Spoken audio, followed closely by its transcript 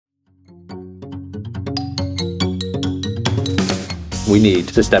We need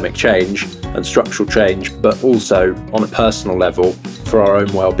systemic change and structural change, but also on a personal level, for our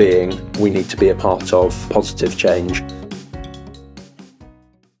own well-being, we need to be a part of positive change.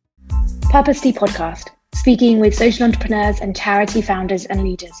 Purposely Podcast, speaking with social entrepreneurs and charity founders and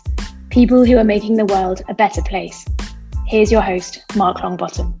leaders, people who are making the world a better place. Here's your host, Mark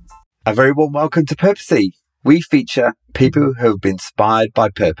Longbottom. A very warm welcome to Purposely. We feature people who have been inspired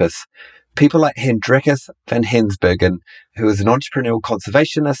by purpose. People like Hendrikus van Hensbergen, who is an entrepreneurial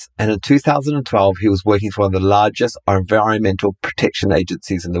conservationist, and in 2012, he was working for one of the largest environmental protection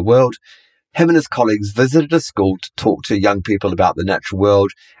agencies in the world. Him and his colleagues visited a school to talk to young people about the natural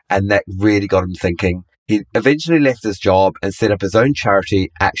world, and that really got him thinking. He eventually left his job and set up his own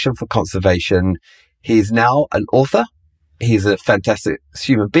charity, Action for Conservation. He is now an author. He's a fantastic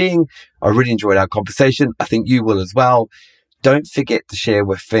human being. I really enjoyed our conversation. I think you will as well. Don't forget to share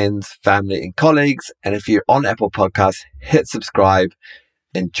with friends, family, and colleagues. And if you're on Apple Podcasts, hit subscribe.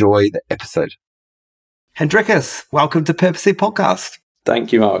 Enjoy the episode. Hendrikus, welcome to Purposely Podcast.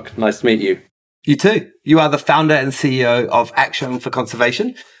 Thank you, Mark. Nice to meet you. You too. You are the founder and CEO of Action for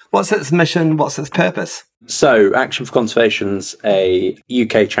Conservation. What's its mission? What's its purpose? So, Action for Conservation's a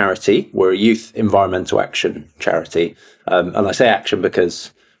UK charity. We're a youth environmental action charity. And I say action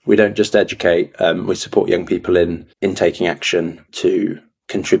because we don't just educate, we support young people in taking action to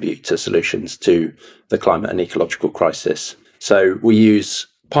contribute to solutions to the climate and ecological crisis. So we use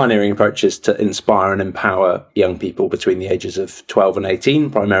pioneering approaches to inspire and empower young people between the ages of 12 and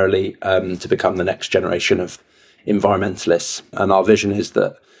 18, primarily to become the next generation of environmentalists. And our vision is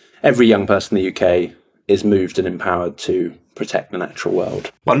that every young person in the UK is moved and empowered to protect the natural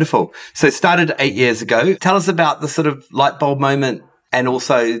world. Wonderful. So it started 8 years ago. Tell us about the sort of light bulb moment and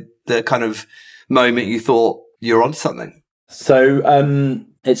also the kind of moment you thought you're on something. So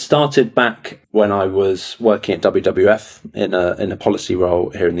it started back when I was working at WWF in a policy role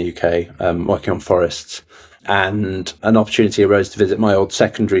here in the UK, working on forests. And an opportunity arose to visit my old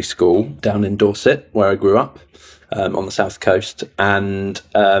secondary school down in Dorset, where I grew up, on the south coast. And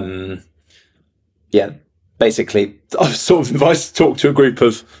basically I was sort of invited to talk to a group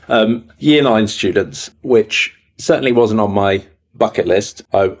of year 9 students, which certainly wasn't on my bucket list.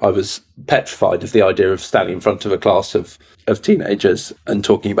 I was petrified of the idea of standing in front of a class of teenagers and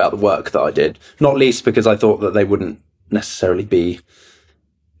talking about the work that I did, not least because I thought that they wouldn't necessarily be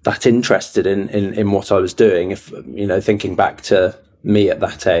that interested in what I was doing. If, you know, thinking back to me at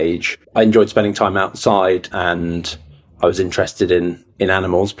that age, I enjoyed spending time outside and I was interested in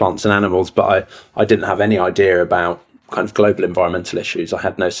animals, plants and animals, but I didn't have any idea about kind of global environmental issues. I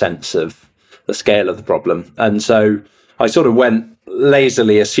had no sense of the scale of the problem. And so I sort of went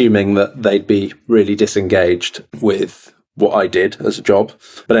lazily assuming that they'd be really disengaged with what I did as a job.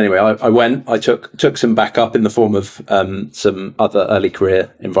 But anyway, I went, I took some backup in the form of some other early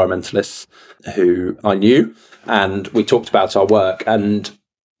career environmentalists who I knew, and we talked about our work. And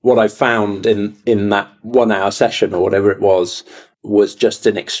what I found in that 1 hour session or whatever it was just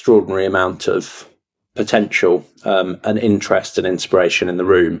an extraordinary amount of potential and interest and inspiration in the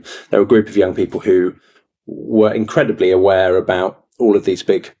room. There were a group of young people who were incredibly aware about all of these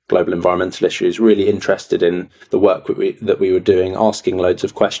big global environmental issues, really interested in the work that we were doing, asking loads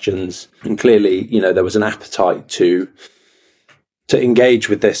of questions. And clearly, you know, there was an appetite to engage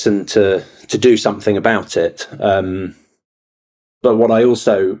with this and to do something about it. But what I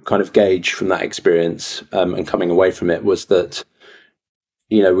also kind of gauged from that experience and coming away from it was that,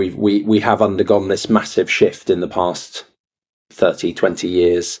 you know, we have undergone this massive shift in the past 30, 20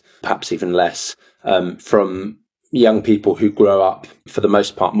 years, perhaps even less, from young people who grow up, for the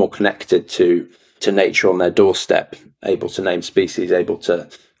most part, more connected to nature on their doorstep, able to name species, able to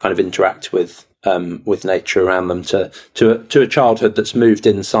kind of interact with nature around them, to a childhood that's moved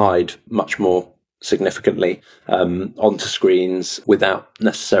inside much more significantly onto screens without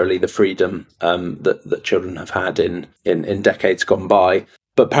necessarily the freedom that children have had in decades gone by.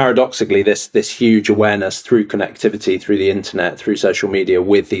 But paradoxically, this huge awareness through connectivity, through the internet, through social media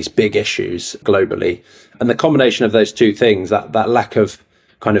with these big issues globally, and the combination of those two things, that lack of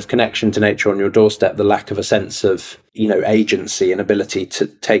kind of connection to nature on your doorstep, the lack of a sense of, you know, agency and ability to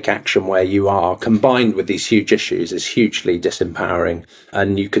take action where you are, combined with these huge issues, is hugely disempowering.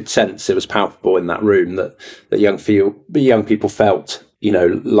 And you could sense it was palpable in that room that young people felt, you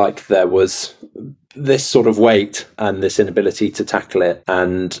know, like there was this sort of weight and this inability to tackle it.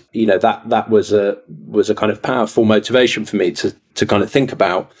 And, you know, that was a kind of powerful motivation for me to kind of think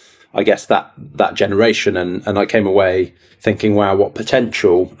about, I guess, that generation. And I came away thinking, wow, what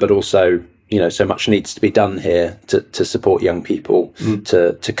potential, but also, so much needs to be done here to support young people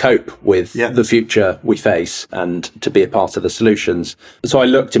to cope with the future we face and to be a part of the solutions. So I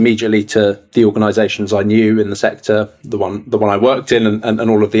looked immediately to the organisations I knew in the sector, the one I worked in, and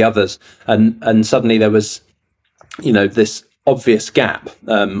all of the others, and suddenly there was, this obvious gap.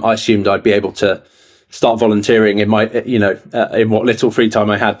 I assumed I'd be able to start volunteering in my, in what little free time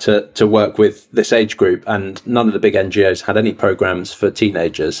I had to work with this age group. And none of the big NGOs had any programs for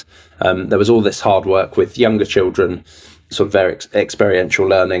teenagers. There was all this hard work with younger children, sort of very experiential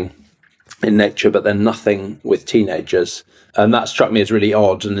learning in nature, but then nothing with teenagers. And that struck me as really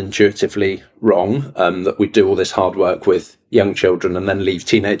odd and intuitively wrong, that we do all this hard work with young children and then leave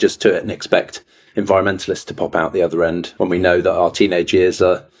teenagers to it and expect environmentalists to pop out the other end when we know that our teenage years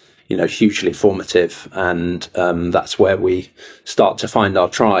are hugely formative, and that's where we start to find our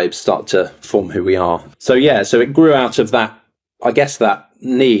tribes, start to form who we are. So it grew out of that, I guess, that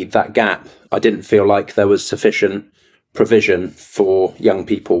need, that gap. I didn't feel like there was sufficient provision for young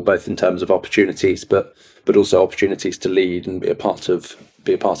people, both in terms of opportunities, but also opportunities to lead and be a part of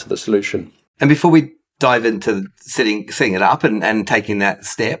the solution. And before we dive into setting it up and taking that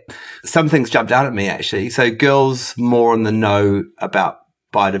step, some things jumped out at me actually. So girls more in the know about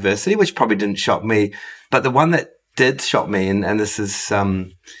biodiversity, which probably didn't shock me, but the one that did shock me, and this is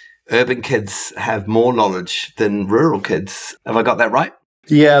urban kids have more knowledge than rural kids. Have I got that right?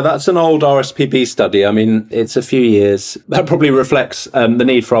 Yeah, that's an old RSPB study. I mean, it's a few years. That probably reflects the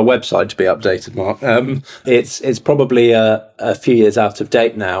need for our website to be updated, Mark. It's probably a few years out of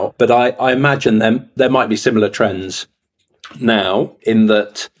date now, but I imagine there might be similar trends now, in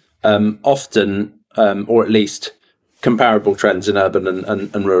that often, or at least comparable trends in urban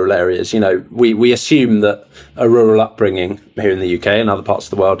and rural areas. We assume that a rural upbringing here in the UK and other parts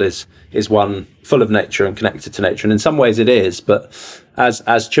of the world is one full of nature and connected to nature. And in some ways it is, but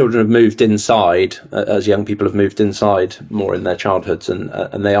as children have moved inside, as young people have moved inside more in their childhoods, and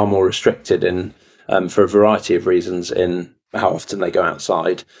they are more restricted in for a variety of reasons in how often they go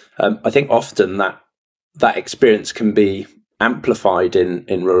outside. I think often that experience can be amplified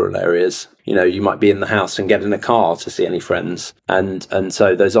in rural areas. You might be in the house and get in a car to see any friends, and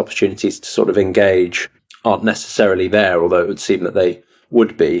so those opportunities to sort of engage aren't necessarily there, although it would seem that they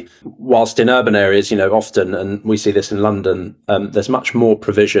would be. Whilst in urban areas, often, and we see this in London, there's much more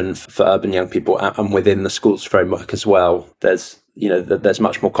provision for urban young people, and within the schools framework as well. There's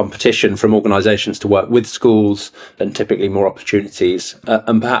much more competition from organisations to work with schools, and typically more opportunities,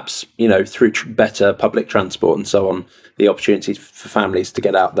 and perhaps through better public transport and so on, the opportunities for families to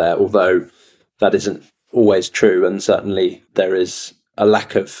get out there, although that isn't always true, and certainly there is a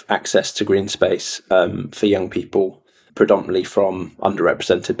lack of access to green space for young people, predominantly from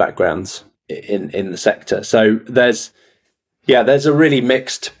underrepresented backgrounds in the sector. So there's a really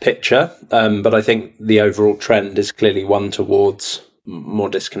mixed picture, but I think the overall trend is clearly one towards more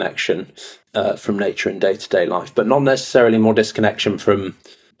disconnection from nature in day-to-day life, but not necessarily more disconnection from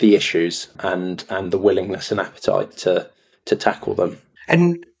the issues and the willingness and appetite to tackle them.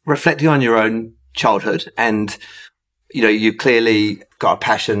 And reflecting on your own childhood, and you clearly got a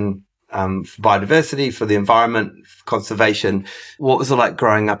passion for biodiversity, for the environment, for conservation. What was it like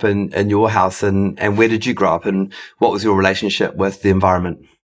growing up in your house, and where did you grow up, and what was your relationship with the environment?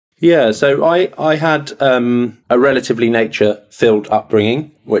 Yeah, so I had a relatively nature-filled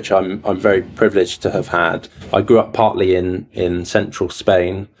upbringing, which I'm very privileged to have had. I grew up partly in central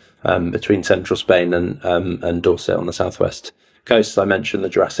Spain, between central Spain and Dorset on the southwest coast. I mentioned the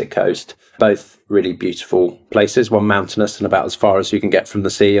Jurassic Coast, both really beautiful places, one mountainous and about as far as you can get from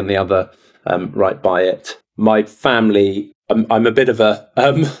the sea, and the other right by it. My family, I'm a bit of a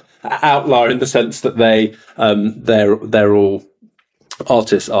outlier in the sense that they're all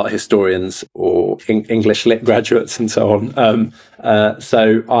artists, art historians, or English lit graduates and so on.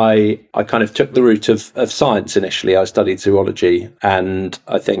 So I kind of took the route of science initially. I studied zoology, and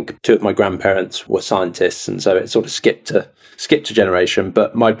I think two of my grandparents were scientists, and so it sort of skipped a generation.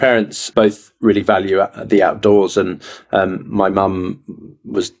 But my parents both really value the outdoors, and my mum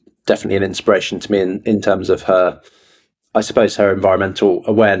was definitely an inspiration to me in terms of her, I suppose, her environmental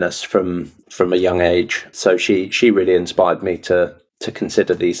awareness from a young age. So she really inspired me to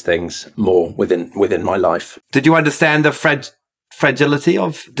consider these things more within my life. Did you understand the fragility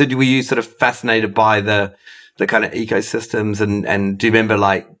of? Were you sort of fascinated by the kind of ecosystems, and do you remember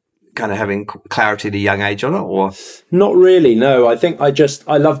like kind of having clarity at a young age on it, or? Not really, no. I think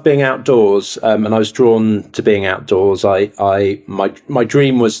I love being outdoors, and I was drawn to being outdoors. My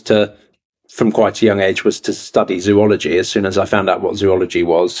dream was to from quite a young age was to study zoology as soon as I found out what zoology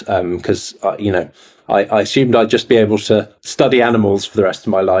was, because I assumed I'd just be able to study animals for the rest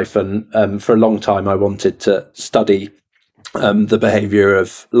of my life. And for a long time, I wanted to study the behaviour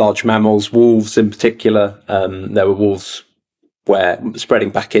of large mammals, wolves in particular. There were wolves spreading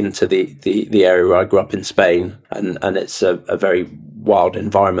back into the area where I grew up in Spain, and it's a very wild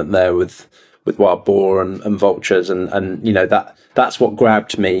environment there with wild boar and vultures, and that's what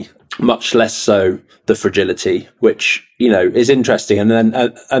grabbed me, much less so the fragility, which is interesting. And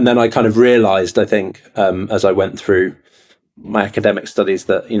then I kind of realised, I think, as I went through my academic studies,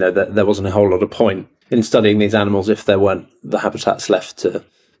 that that there wasn't a whole lot of point in studying these animals if there weren't the habitats left to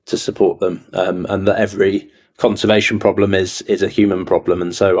support them, and that every conservation problem is a human problem.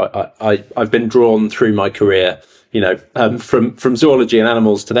 And so I've been drawn through my career, from zoology and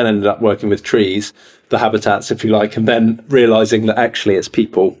animals to then ended up working with trees, the habitats, if you like, and then realizing that actually it's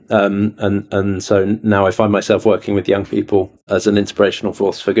people. And so now I find myself working with young people as an inspirational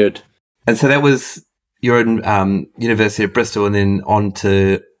force for good. And so that was, you're in University of Bristol and then on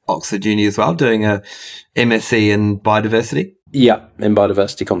to Oxford Uni as well, doing a MSc in biodiversity. Yeah, in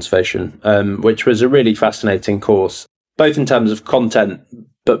biodiversity conservation, which was a really fascinating course, both in terms of content,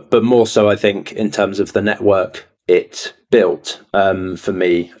 but more so, I think, in terms of the network it built. For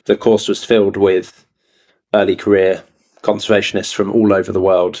me, the course was filled with early career conservationists from all over the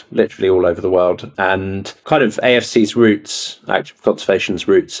world, literally all over the world, and kind of AFC's roots, active conservation's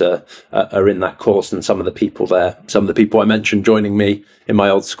roots, are in that course. And some of the people I mentioned joining me in my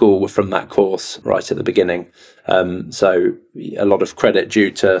old school were from that course right at the beginning. So a lot of credit due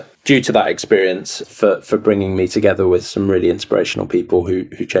to that experience for bringing me together with some really inspirational people who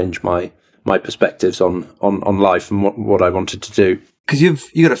changed my perspectives on life and what I wanted to do. Because you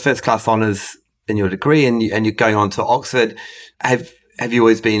got a first class honours in your degree and you're going on to Oxford. Have you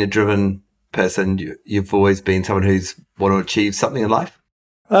always been a driven person? You've always been someone who's want to achieve something in life?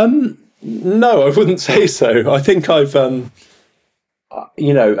 No, I wouldn't say so. I think I've, at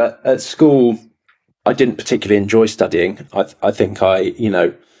school, I didn't particularly enjoy studying. I think I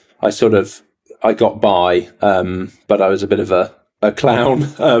got by, but I was a bit of a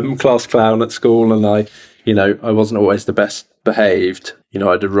clown, class clown at school, and I wasn't always the best behaved.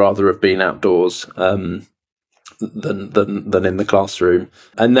 I'd rather have been outdoors than in the classroom.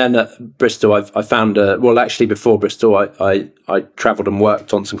 And then at Bristol, I found actually before Bristol, I travelled and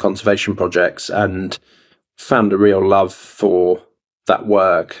worked on some conservation projects and found a real love for that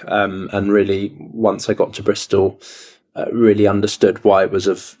work. And really, once I got to Bristol, really understood why it was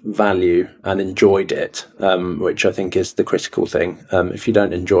of value and enjoyed it, which I think is the critical thing. If you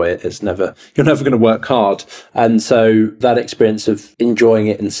don't enjoy it, you're never going to work hard. And so that experience of enjoying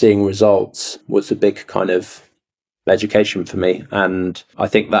it and seeing results was a big kind of education for me. And I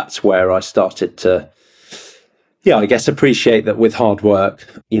think that's where I started to, I guess, appreciate that with hard work,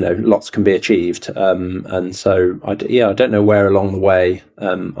 lots can be achieved. And so I don't know where along the way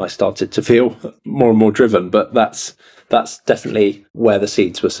I started to feel more and more driven, but that's definitely where the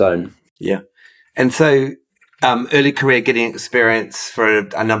seeds were sown. Yeah. And so early career getting experience for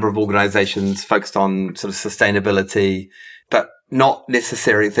a number of organizations focused on sort of sustainability, but not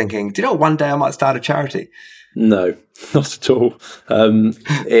necessarily thinking, one day I might start a charity? No, not at all.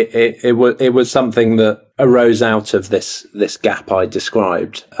 It was something that arose out of this gap I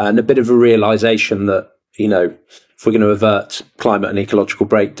described, and a bit of a realization that, if we're going to avert climate and ecological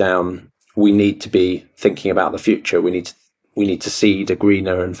breakdown, we need to be thinking about the future. We need to seed a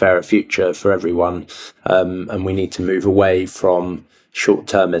greener and fairer future for everyone, and we need to move away from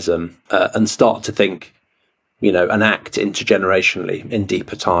short-termism and start to think, and act intergenerationally in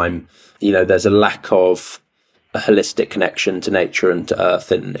deeper time. There's a lack of a holistic connection to nature and to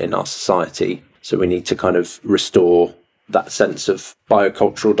earth in our society, so we need to kind of restore that sense of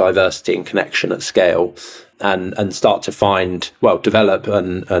biocultural diversity and connection at scale, and start to develop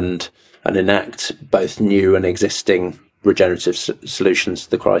and enact both new and existing regenerative solutions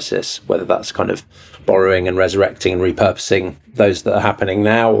to the crisis, whether that's kind of borrowing and resurrecting and repurposing those that are happening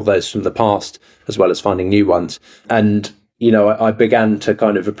now or those from the past, as well as finding new ones. And, I began to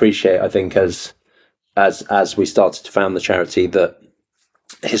kind of appreciate, I think, as we started to found the charity, that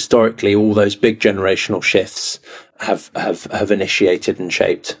historically all those big generational shifts have initiated and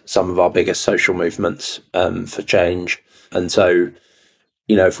shaped some of our biggest social movements for change. And so,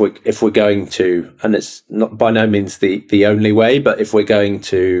 if we're going to, and it's not by no means the only way, but if we're going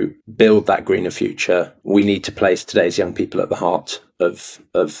to build that greener future, we need to place today's young people at the heart of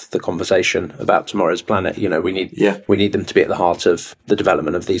the conversation about tomorrow's planet. We need them to be at the heart of the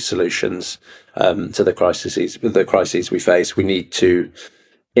development of these solutions to the crises we face. We need to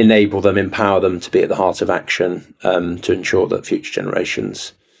enable them, empower them to be at the heart of action, to ensure that future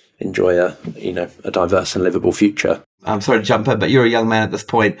generations enjoy a diverse and livable future. I'm sorry to jump in, but you're a young man at this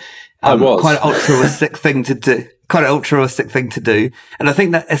point. I was. Quite an altruistic thing to do. And I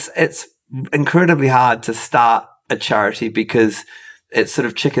think that it's incredibly hard to start a charity because it's sort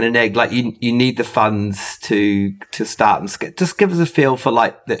of chicken and egg. Like you need the funds to start and just give us a feel for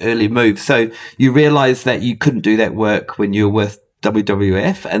like the early move. So you realize that you couldn't do that work when you were with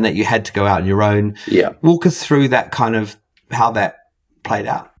WWF and that you had to go out on your own. Yeah. Walk us through that kind of how that played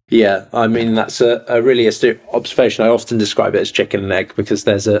out. Yeah, I mean, that's a really astute observation. I often describe it as chicken and egg because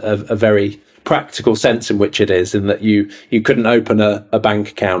there's a very practical sense in which it is, in that you couldn't open a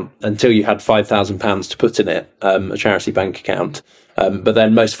bank account until you had £5,000 to put in it, a charity bank account. But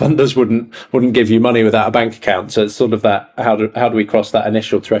then most funders wouldn't give you money without a bank account. So it's sort of that, how do we cross that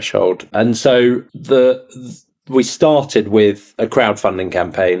initial threshold? And so we started with a crowdfunding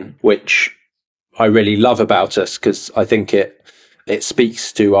campaign, which I really love about us because I think it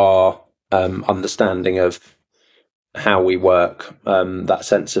speaks to our understanding of how we work, that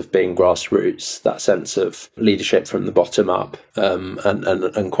sense of being grassroots, that sense of leadership from the bottom up,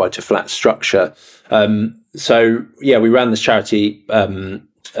 and quite a flat structure. So yeah, we ran this charity,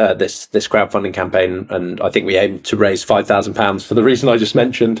 this crowdfunding campaign, and I think we aimed to raise £5,000 for the reason I just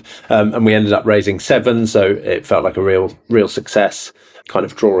mentioned, and we ended up raising 7, so it felt like a real success, kind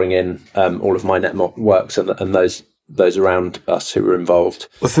of drawing in all of my networks and those around us who were involved.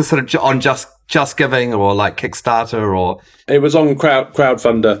 Was this sort of on Just Giving or like Kickstarter or? It was on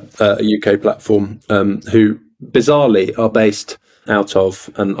Crowdfunder, a UK platform, who bizarrely are based out of,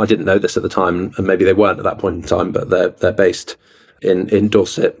 and I didn't know this at the time, and maybe they weren't at that point in time, but they're based in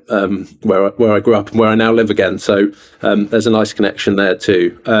Dorset, where I grew up and where I now live again. So there's a nice connection there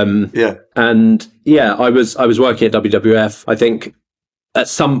too. Yeah. And yeah, I was working at WWF. I think at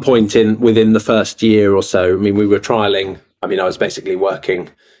some point within the first year or so, I mean, we were trialing. I mean, I was basically working,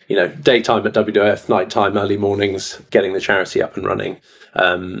 daytime at WWF, nighttime, early mornings, getting the charity up and running.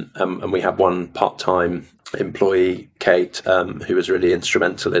 And we had one part-time employee, Kate, who was really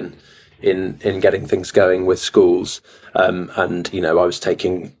instrumental in getting things going with schools. And I was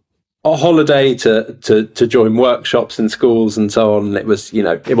taking a holiday to join workshops in schools and so on. It was,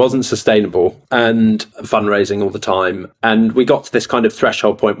 it wasn't sustainable, and fundraising all the time. And we got to this kind of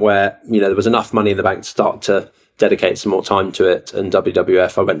threshold point where, there was enough money in the bank to start to dedicate some more time to it. And I went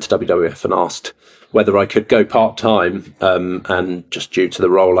to WWF and asked whether I could go part-time. And just due to the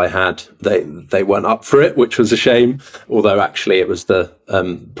role I had, they weren't up for it, which was a shame. Although actually it was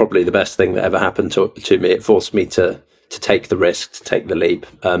probably the best thing that ever happened to me. It forced me to take the risk, to take the leap.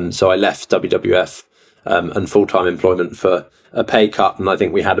 So I left WWF and full-time employment for a pay cut, and I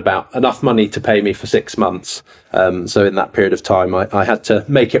think we had about enough money to pay me for 6 months. So in that period of time, I had to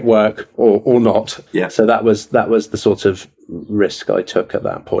make it work or not. Yeah. So that was the sort of risk I took at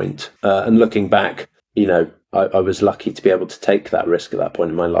that point. And looking back, I was lucky to be able to take that risk at that point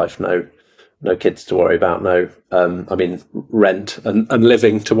in my life. No kids to worry about, rent and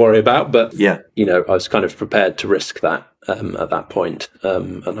living to worry about. But, yeah, I was kind of prepared to risk that at that point.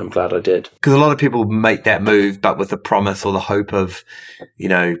 And I'm glad I did. Because a lot of people make that move, but with the promise or the hope of,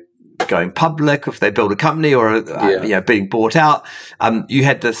 going public if they build a company or, being bought out. You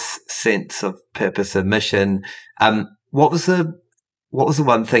had this sense of purpose and mission. What was the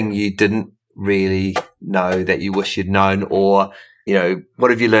one thing you didn't really know that you wish you'd known, or,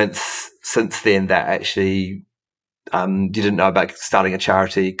 what have you learned since then that actually you didn't know about starting a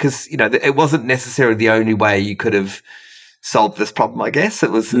charity? Because it wasn't necessarily the only way you could have solved this problem. I guess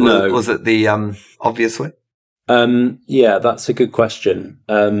it was. No. Was it the obvious way? Yeah, that's a good question.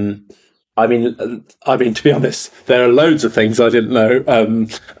 I mean, to be honest, there are loads of things I didn't know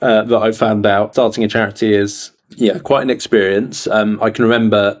that I found out. Starting a charity is quite an experience. I can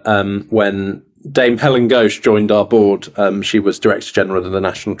remember when Dame Helen Ghosh joined our board. She was Director General of the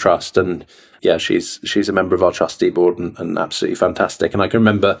National Trust, and she's a member of our trustee board and absolutely fantastic. And I can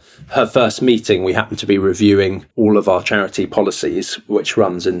remember her first meeting. We happened to be reviewing all of our charity policies, which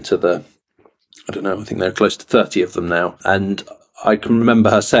runs into I think there are close to 30 of them now. And I can remember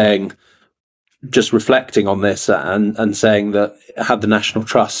her saying, just reflecting on this and saying that had the National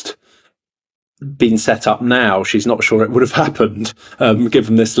Trust been set up now, she's not sure it would have happened,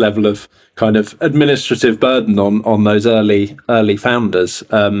 given this level of kind of administrative burden on those early founders.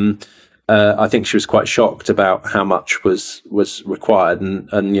 I think she was quite shocked about how much was required, and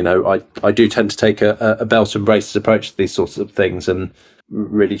I do tend to take a belt and braces approach to these sorts of things and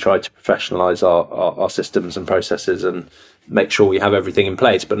really try to professionalize our systems and processes and make sure we have everything in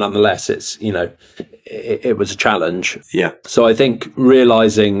place. But nonetheless, it's, it was a challenge. Yeah. So I think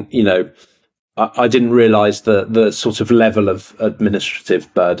realizing, I didn't realize the sort of level of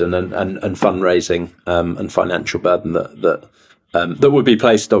administrative burden and fundraising and financial burden that would be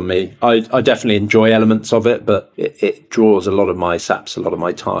placed on me. I definitely enjoy elements of it, but it draws a lot of my saps, a lot of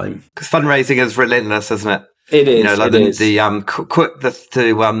my time. Because fundraising is relentless, isn't it? It is. You've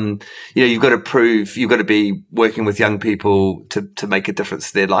got to prove, you've got to be working with young people to make a difference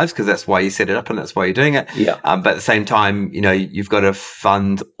to their lives, because that's why you set it up and that's why you're doing it. Yeah. But at the same time, you've got to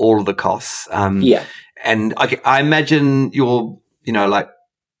fund all of the costs. Yeah. And I imagine your,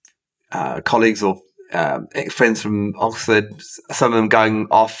 colleagues or friends from Oxford, some of them going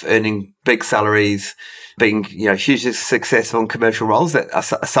off earning big salaries, being hugely successful in commercial roles. That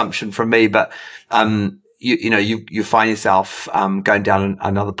assumption from me, but you find yourself going down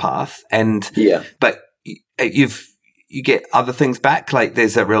another path, but you get other things back. Like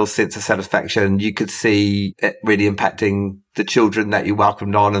there's a real sense of satisfaction. You could see it really impacting the children that you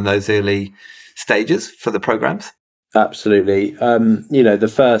welcomed on in those early stages for the programs. Absolutely.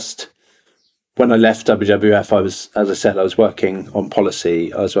 When I left WWF, I was working on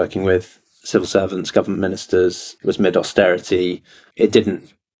policy. I was working with civil servants, government ministers. It was mid-austerity. There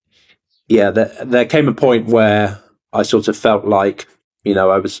came a point where I sort of felt like,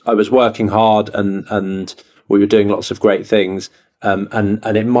 I was working hard and we were doing lots of great things. And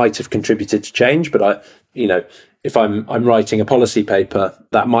it might have contributed to change, but if I'm writing a policy paper,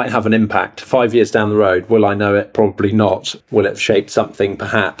 that might have an impact 5 years down the road. Will I know it? Probably not. Will it have shaped something?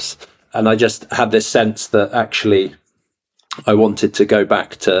 Perhaps. And I just had this sense that actually I wanted to go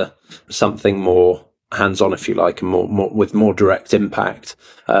back to something more hands-on, if you like, and more with more direct impact.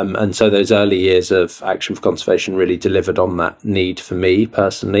 And so those early years of Action for Conservation really delivered on that need for me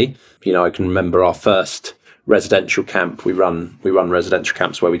personally. I can remember our first residential camp. We run residential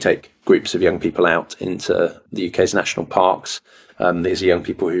camps where we take groups of young people out into the UK's national parks. These are young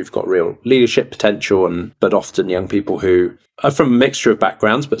people who've got real leadership potential, but often young people who are from a mixture of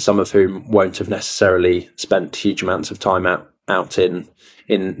backgrounds, but some of whom won't have necessarily spent huge amounts of time out in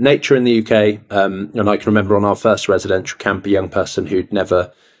nature in the UK. And I can remember on our first residential camp, a young person who'd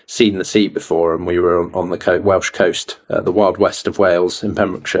never seen the sea before, and we were on the Welsh coast, the wild west of Wales in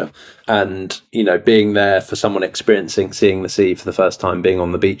Pembrokeshire, and being there for someone seeing the sea for the first time, being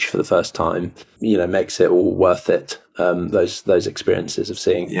on the beach for the first time, makes it all worth it. Those experiences of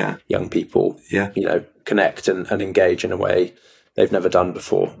seeing young people, connect and engage in a way they've never done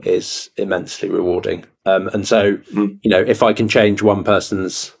before is immensely rewarding. And so, if I can change one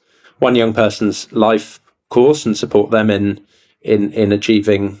young person's life course and support them in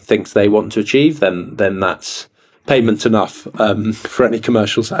achieving things they want to achieve, then that's payment enough for any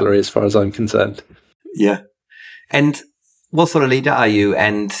commercial salary, as far as I'm concerned. Yeah. And what sort of leader are you?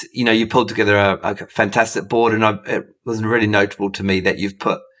 And, you pulled together a fantastic board, and it was really notable to me that you've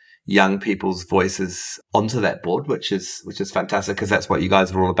put young people's voices onto that board, which is fantastic, because that's what you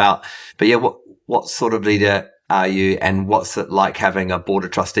guys are all about. But yeah, what sort of leader are you, and what's it like having a board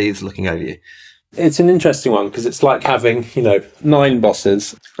of trustees looking over you? It's an interesting one, because it's like having, 9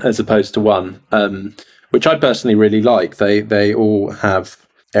 bosses as opposed to one, which I personally really like. They all have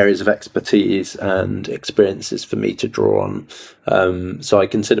areas of expertise and experiences for me to draw on. So I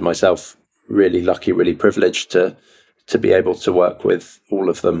consider myself really lucky, really privileged to be able to work with all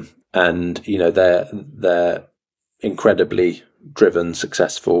of them. And, they're incredibly driven,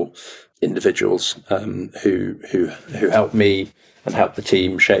 successful individuals who help me and help the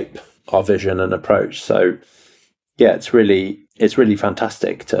team shape our vision and approach. So yeah, it's really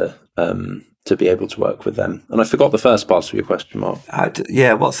fantastic to be able to work with them. And I forgot the first part of your question, Mark.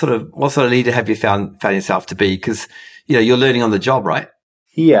 What sort of leader have you found yourself to be? Because you're learning on the job, right?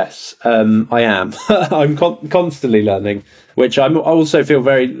 Yes, I am. I'm constantly learning, which I also feel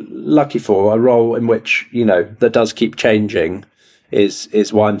very lucky for. A role in which that does keep changing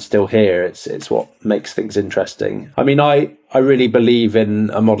is why I'm still here. It's what makes things interesting. I mean, I really believe in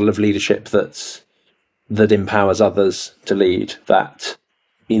a model of leadership that empowers others to lead, that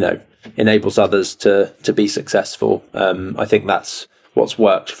enables others to be successful. I think that's what's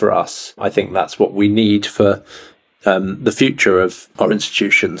worked for us. I think that's what we need for the future of our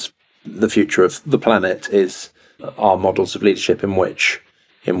institutions. The future of the planet is our models of leadership in which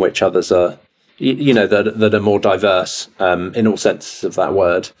others are, that are more diverse in all senses of that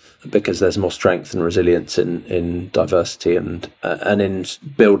word, because there's more strength and resilience in diversity and in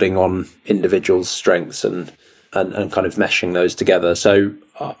building on individuals' strengths and kind of meshing those together. So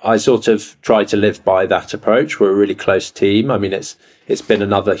I sort of try to live by that approach. We're a really close team. I mean, it's been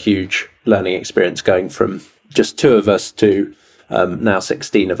another huge learning experience going from just 2 of us to now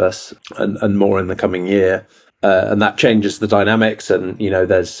 16 of us, and more in the coming year. And that changes the dynamics, and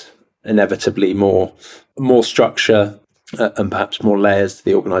there's inevitably more structure and perhaps more layers to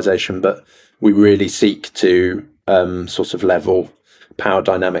the organisation. But we really seek to sort of level power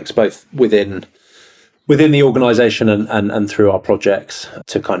dynamics both within the organisation and through our projects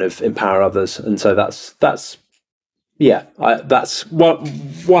to kind of empower others. And so that's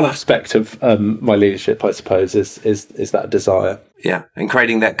one aspect of my leadership, I suppose, is that desire. Yeah, and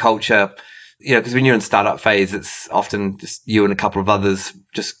creating that culture, because when you're in startup phase, it's often just you and a couple of others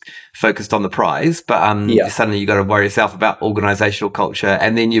just focused on the prize. But suddenly you've got to worry yourself about organizational culture,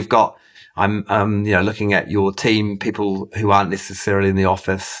 and then you've got looking at your team, people who aren't necessarily in the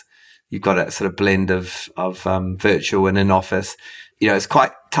office. You've got a sort of blend of virtual and in office. It's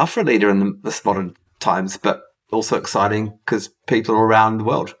quite tough for a leader in this modern times, but also exciting because people are around the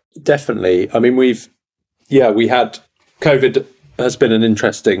world. Definitely. I mean, we had COVID has been an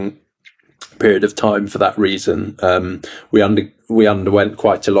interesting period of time for that reason. We underwent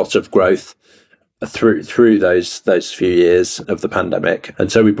quite a lot of growth through those few years of the pandemic, and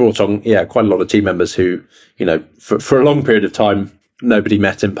so we brought on quite a lot of team members who for a long period of time nobody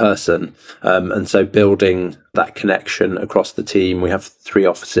met in person, and so building that connection across the team. We have 3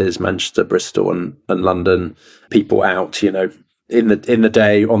 offices: Manchester, Bristol, and London. People out, in the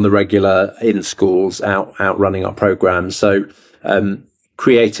day, on the regular, in schools, out running our programs. So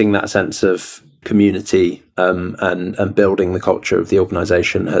creating that sense of community and building the culture of the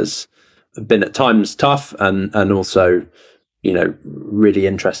organisation has been at times tough and also really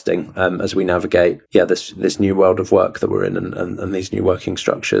interesting as we navigate this new world of work that we're in and these new working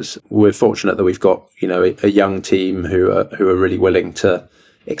structures. We're fortunate that we've got a young team who are really willing to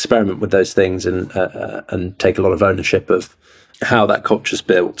experiment with those things and take a lot of ownership of how that culture's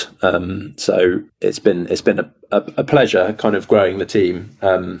built. So it's been a pleasure kind of growing the team.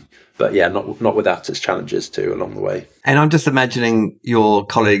 But not without its challenges too along the way. And I'm just imagining your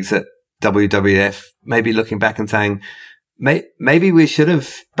colleagues at WWF maybe looking back and saying, maybe we should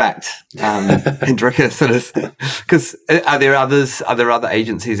have backed Hendrikus, because are there other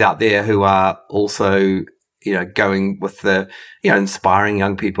agencies out there who are also going with the inspiring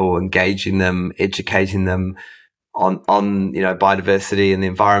young people, engaging them, educating them on biodiversity and the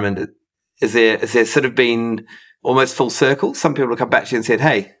environment? Is there sort of been almost full circle? Some people have come back to you and said,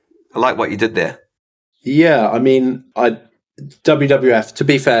 "Hey, I like what you did there." Yeah, I mean, WWF, to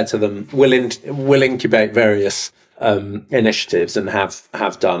be fair to them, will incubate various initiatives and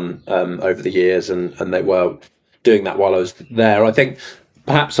have done over the years, and they were doing that while I was there. I think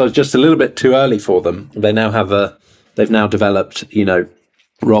perhaps I was just a little bit too early for them. They've now developed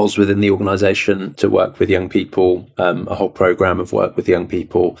roles within the organisation to work with young people, a whole programme of work with young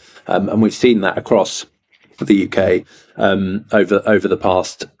people, and we've seen that across the UK over the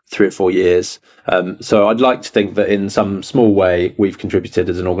past 3 or 4 years. So I'd like to think that in some small way we've contributed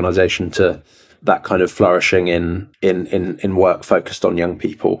as an organisation to that kind of flourishing in work focused on young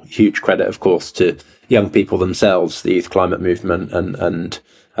people. Huge credit, of course, to young people themselves, the youth climate movement and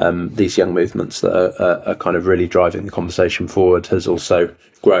these young movements that are kind of really driving the conversation forward has also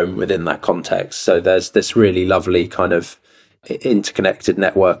grown within that context. So there's this really lovely kind of interconnected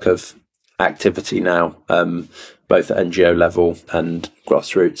network of activity now, both at NGO level and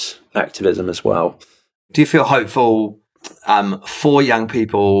grassroots activism as well. Do you feel hopeful for young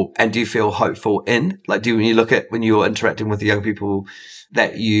people, and do you feel hopeful when you look at when you're interacting with the young people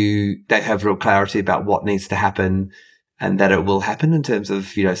that they have real clarity about what needs to happen and that it will happen in terms of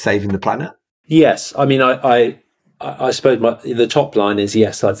saving the planet? Yes, I mean I suppose the top line is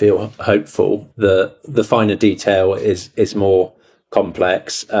yes, I feel hopeful. The finer detail is more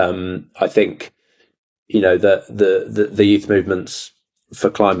complex. I think the youth movements for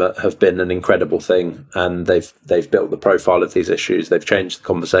climate have been an incredible thing, and they've built the profile of these issues. They've changed the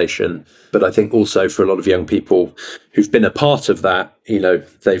conversation. But I think also for a lot of young people who've been a part of that,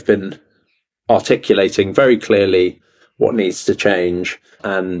 they've been articulating very clearly what needs to change,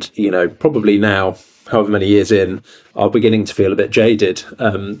 and probably now, however many years in, are beginning to feel a bit jaded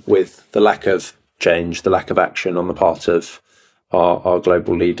with the lack of change, the lack of action on the part of our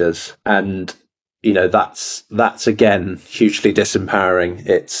global leaders. And that's again hugely disempowering.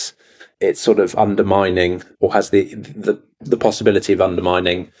 It's sort of undermining, or has the possibility of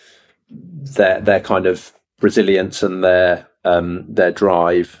undermining their kind of resilience and their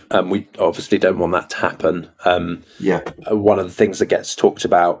drive. We obviously don't want that to happen. One of the things that gets talked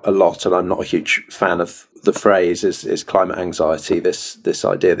about a lot, and I'm not a huge fan of the phrase, is climate anxiety. This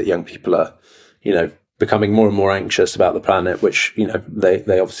idea that young people are, becoming more and more anxious about the planet, which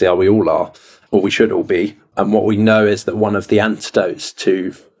they obviously are. We all are. or we should all be. And what we know is that one of the antidotes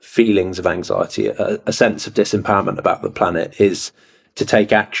to feelings of anxiety, a sense of disempowerment about the planet, is to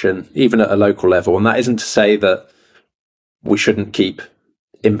take action, even at a local level. And that isn't to say that we shouldn't keep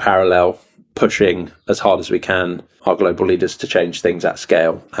in parallel pushing as hard as we can our global leaders to change things at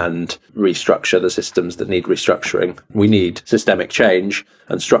scale and restructure the systems that need restructuring. We need systemic change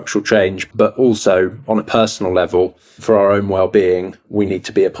and structural change, but also on a personal level, for our own well-being, we need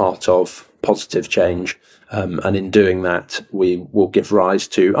to be a part of positive change. And in doing that, we will give rise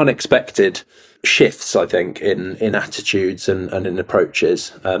to unexpected shifts, I think, in attitudes and in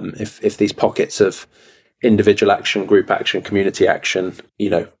approaches. If these pockets of individual action, group action, community action,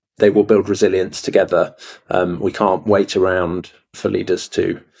 they will build resilience together. We can't wait around for leaders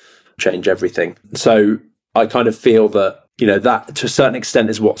to change everything. So I kind of feel that, that to a certain extent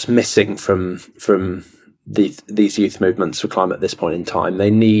is what's missing from these youth movements for climate at this point in time.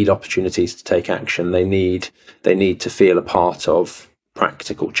 They need opportunities to take action. They need to feel a part of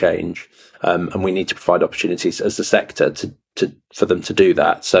practical change. And we need to provide opportunities as the sector for them to do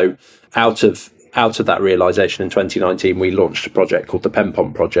that. So out of that realisation in 2019, we launched a project called the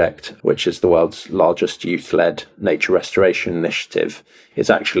Pempont Project, which is the world's largest youth-led nature restoration initiative.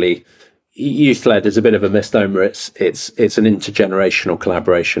 It's actually youth-led is a bit of a misnomer. It's an intergenerational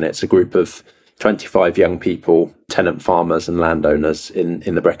collaboration. It's a group of 25 young people, tenant farmers and landowners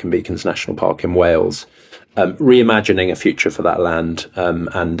in the Brecon Beacons National Park in Wales, reimagining a future for that land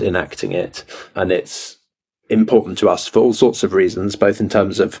and enacting it. And it's important to us for all sorts of reasons, both in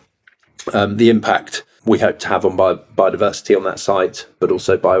terms of the impact we hope to have on biodiversity on that site, but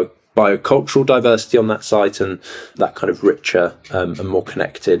also biocultural diversity on that site, and that kind of richer and more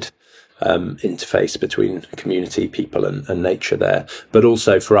connected interface between community, people and nature there. But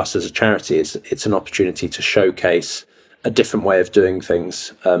also for us as a charity, it's an opportunity to showcase a different way of doing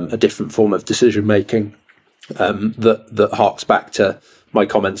things, a different form of decision making that harks back to my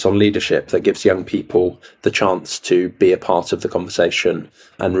comments on leadership, that gives young people the chance to be a part of the conversation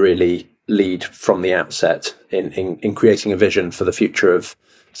and really lead from the outset in creating a vision for the future of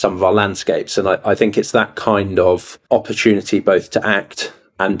some of our landscapes. And I think it's that kind of opportunity both to act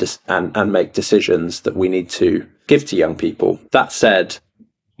and make decisions that we need to give to young people. That said,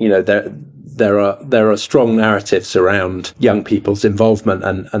 there are strong narratives around young people's involvement,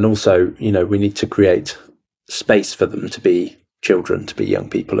 and also, we need to create space for them to be children, to be young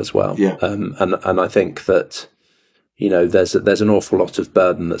people as well. Yeah. And I think that, there's an awful lot of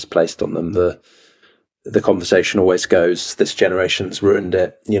burden that's placed on them. The conversation always goes, this generation's ruined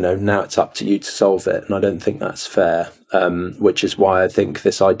it, now it's up to you to solve it. And I don't think that's fair, which is why I think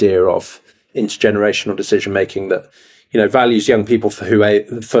this idea of intergenerational decision making that, values young people for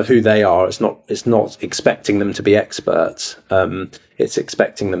who they are. It's not expecting them to be experts. It's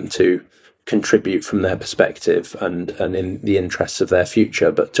expecting them to contribute from their perspective and in the interests of their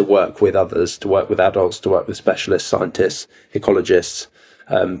future, but to work with others, to work with adults, to work with specialists, scientists, ecologists,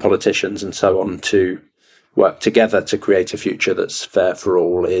 politicians and so on, to work together to create a future that's fair for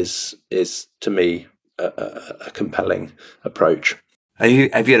all is to me a compelling approach. Have you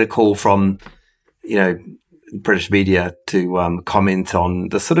had a call from British media to comment on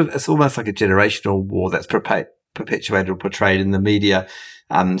the sort of, it's almost like a generational war that's perpetuated or portrayed in the media,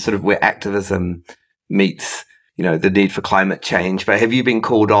 sort of where activism meets the need for climate change? But have you been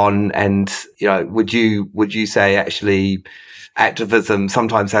called on, and would you say actually activism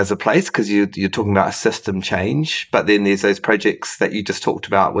sometimes has a place, because you're talking about a system change, but then there's those projects that you just talked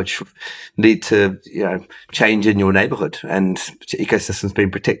about which lead to change in your neighborhood and ecosystems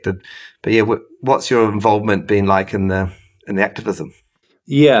being protected. But yeah, what's your involvement been like in the activism?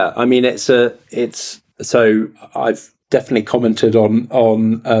 Yeah, I mean, it's so I've definitely commented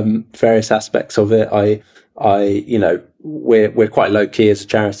on various aspects of it. We're quite low key as a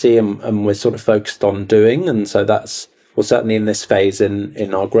charity, and we're sort of focused on doing, and so that's, well, certainly in this phase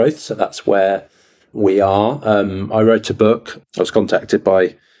in our growth. So that's where we are. I wrote a book. I was contacted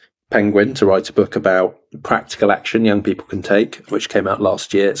by Penguin to write a book about practical action young people can take, which came out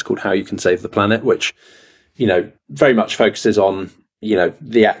last year. It's called How You Can Save the Planet, which, very much focuses on,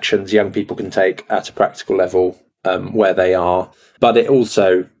 the actions young people can take at a practical level, where they are. But it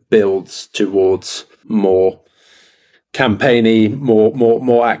also builds towards more campaigny, more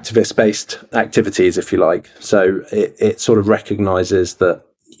activist-based activities, if you like. So it sort of recognises that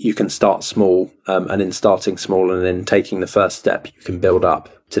you can start small, and in starting small and in taking the first step, you can build up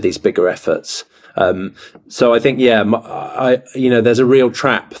to these bigger efforts. So I think, there's a real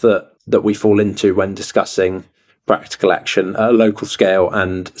trap that we fall into when discussing practical action at a local scale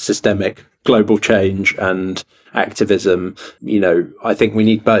and systemic global change and activism. I think we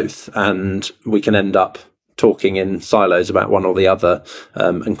need both, and we can end up talking in silos about one or the other,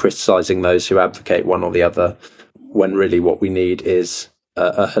 and criticising those who advocate one or the other, when really what we need is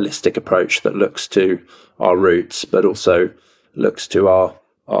a holistic approach that looks to our roots, but also looks to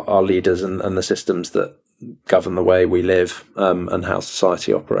our leaders and the systems that govern the way we live, and how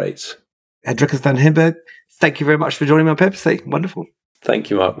society operates. Hendrikus van Hinberg, thank you very much for joining me on Purposely. Wonderful. Thank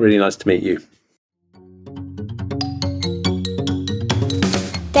you, Mark. Really nice to meet you.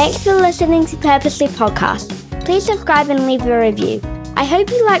 Thanks for listening to Purposely Podcast. Please subscribe and leave a review. I hope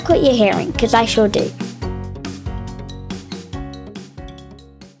you like what you're hearing, because I sure do.